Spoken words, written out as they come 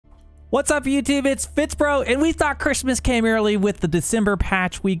What's up, YouTube? It's FitzBro, and we thought Christmas came early with the December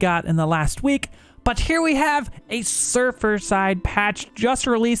patch we got in the last week, but here we have a Surfer Side patch just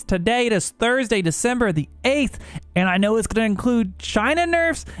released today. It is Thursday, December the 8th, and I know it's going to include China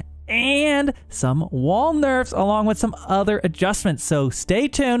nerfs and some wall nerfs along with some other adjustments, so stay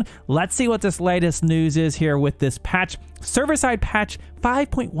tuned. Let's see what this latest news is here with this patch. Server Side patch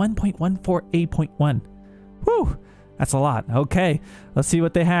 5.1.148.1. Whew. That's a lot. Okay, let's see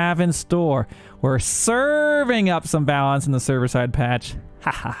what they have in store. We're serving up some balance in the server side patch.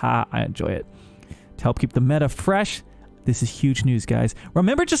 Ha ha ha, I enjoy it. To help keep the meta fresh, this is huge news, guys.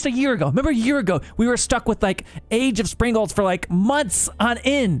 Remember just a year ago, we were stuck with like Age of Springolds for like months on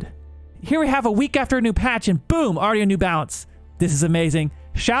end. Here we have a week after a new patch and boom, already a new balance. This is amazing.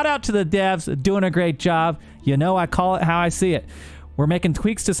 Shout out to the devs, doing a great job. You know, I call it how I see it. We're making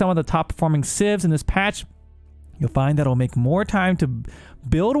tweaks to some of the top performing civs in this patch. You'll find that it'll make more time to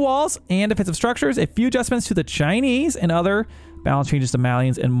build walls and defensive structures, a few adjustments to the Chinese and other balance changes to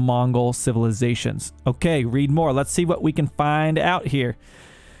Malians and Mongol civilizations. Okay, read more. Let's see what we can find out here.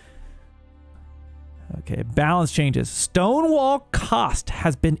 Okay, balance changes. Stone wall cost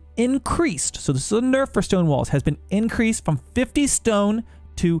has been increased. So this is a nerf for stone walls. Has been increased from 50 stone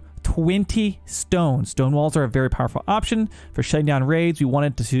to 20 stone. Stone walls are a very powerful option for shutting down raids. We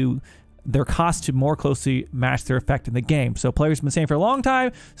wanted to their cost to more closely match their effect in the game. So players have been saying for a long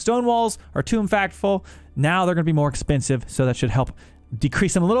time, stone walls are too impactful. Now they're going to be more expensive, so that should help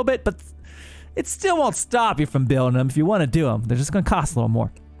decrease them a little bit, but it still won't stop you from building them if you want to do them. They're just going to cost a little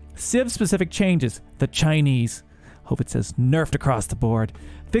more. Civ-specific changes. The Chinese. Hope it says nerfed across the board.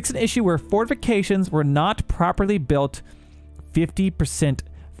 Fix an issue where fortifications were not properly built 50%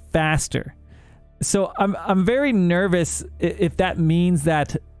 faster. So I'm very nervous if that means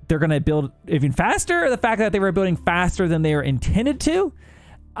that they're going to build even faster, or the fact that they were building faster than they were intended to.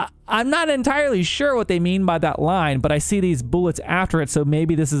 I'm not entirely sure what they mean by that line, but I see these bullets after it, so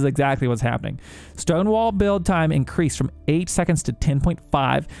maybe this is exactly what's happening. Stonewall build time increased from 8 seconds to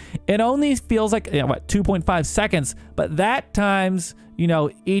 10.5. It only feels like, 2.5 seconds, but that times,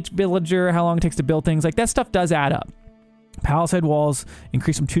 each villager, how long it takes to build things, like that stuff does add up. Palisade walls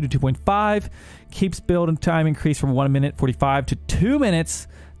increased from 2 to 2.5. Keeps build time increased from 1 minute 45 to 2 minutes.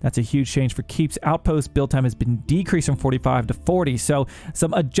 That's a huge change for Keeps. Outpost build time has been decreased from 45 to 40. So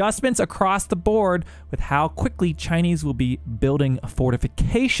some adjustments across the board with how quickly Chinese will be building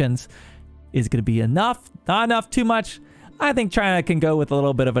fortifications. Is going to be enough? Not enough? Too much? I think China can go with a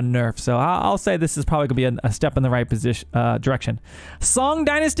little bit of a nerf. So I'll say this is probably going to be a step in the right direction. Song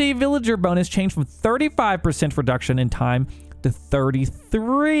Dynasty Villager bonus changed from 35% reduction in time to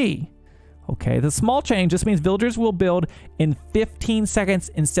 33%. Okay, the small change, this means villagers will build in 15 seconds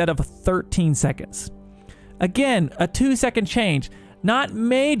instead of 13 seconds. Again, a 2-second change. Not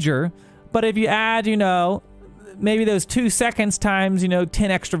major, but if you add, maybe those 2 seconds times,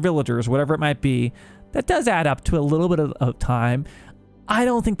 10 extra villagers, whatever it might be, that does add up to a little bit of time. I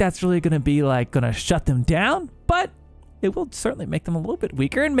don't think that's really going to be going to shut them down, but it will certainly make them a little bit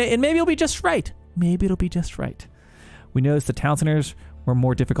weaker, and maybe it'll be just right. Maybe it'll be just right. We noticed the town centers were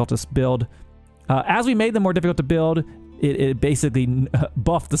more difficult to build. As we made them more difficult to build, it basically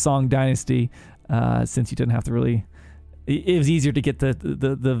buffed the Song Dynasty since you didn't have to really... It was easier to get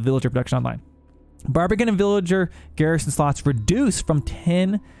the villager production online. Barbican and villager garrison slots reduced from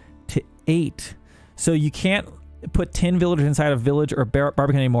 10 to 8. So you can't put 10 villagers inside a village or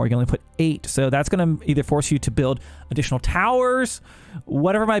Barbican anymore. You can only put 8. So that's going to either force you to build additional towers,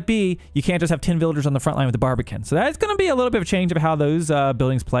 whatever it might be. You can't just have 10 villagers on the front line with the Barbican. So that's going to be a little bit of a change of how those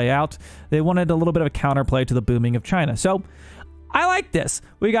buildings play out. They wanted a little bit of a counterplay to the booming of China. So I like this.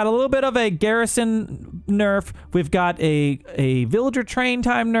 We got a little bit of a garrison nerf. We've got a villager train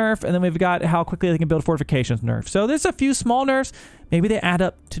time nerf, and then we've got how quickly they can build fortifications nerf. So there's a few small nerfs. Maybe they add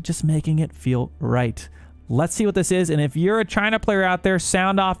up to just making it feel right. Let's see what this is, and if you're a China player out there,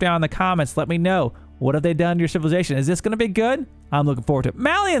 sound off down in the comments. Let me know. What have they done to your civilization? Is this going to be good? I'm looking forward to it.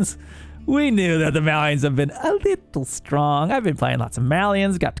 Malians! We knew that the Malians have been a little strong. I've been playing lots of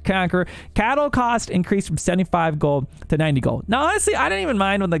Malians, got to conquer. Cattle cost increased from 75 gold to 90 gold. Now, honestly, I didn't even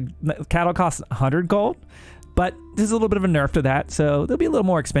mind when the cattle cost 100 gold, but there's a little bit of a nerf to that, so they'll be a little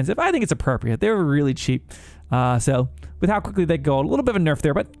more expensive. I think it's appropriate. They were really cheap. So with how quickly they go, a little bit of a nerf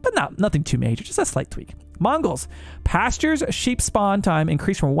there, but nothing too major, just a slight tweak. Mongols. Pastures sheep spawn time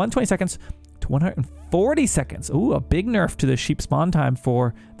increased from 120 seconds to 140 seconds. Ooh, a big nerf to the sheep spawn time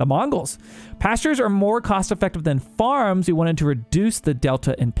for the Mongols. Pastures are more cost effective than farms. We wanted to reduce the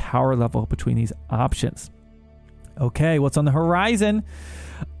delta in power level between these options. Okay, what's on the horizon?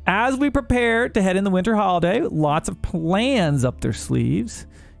 As we prepare to head in the winter holiday, lots of plans up their sleeves.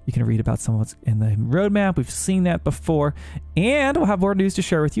 You can read about some of what's in the roadmap. We've seen that before. And we'll have more news to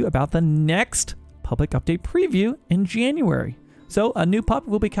share with you about the next public update preview in January. So a new pup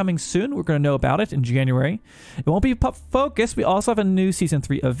will be coming soon. We're going to know about it in January. It won't be pup focused. We also have a new Season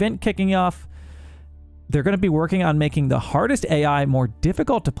 3 event kicking off. They're going to be working on making the hardest AI more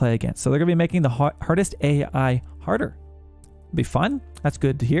difficult to play against. So they're going to be making the hardest AI harder. It'll be fun. That's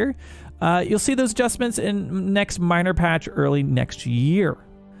good to hear. You'll see those adjustments in next minor patch early next year.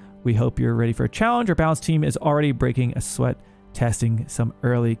 We hope you're ready for a challenge. Our balance team is already breaking a sweat, testing some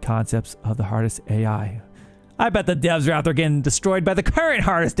early concepts of the hardest AI. I bet the devs are out there getting destroyed by the current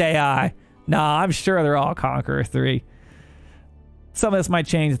hardest AI. Nah, I'm sure they're all Conqueror 3. Some of this might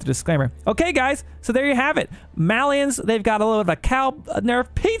change the disclaimer. Okay, guys, so there you have it. Malians, they've got a little bit of a cow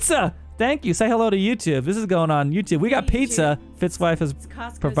nerf pizza. Thank you. Say hello to YouTube. This is going on YouTube. We got pizza. Fitz's wife has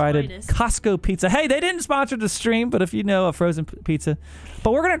provided Costco pizza. Hey, they didn't sponsor the stream, but if you know a frozen pizza.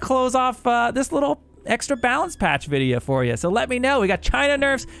 But we're going to close off this little extra balance patch video for you. So let me know. We got China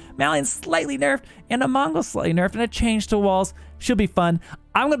nerfs, Malians slightly nerfed, and a Mongol slightly nerfed, and a change to walls. Should be fun.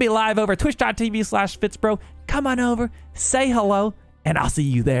 I'm going to be live over twitch.tv/FitzBro. Come on over, say hello, and I'll see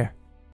you there.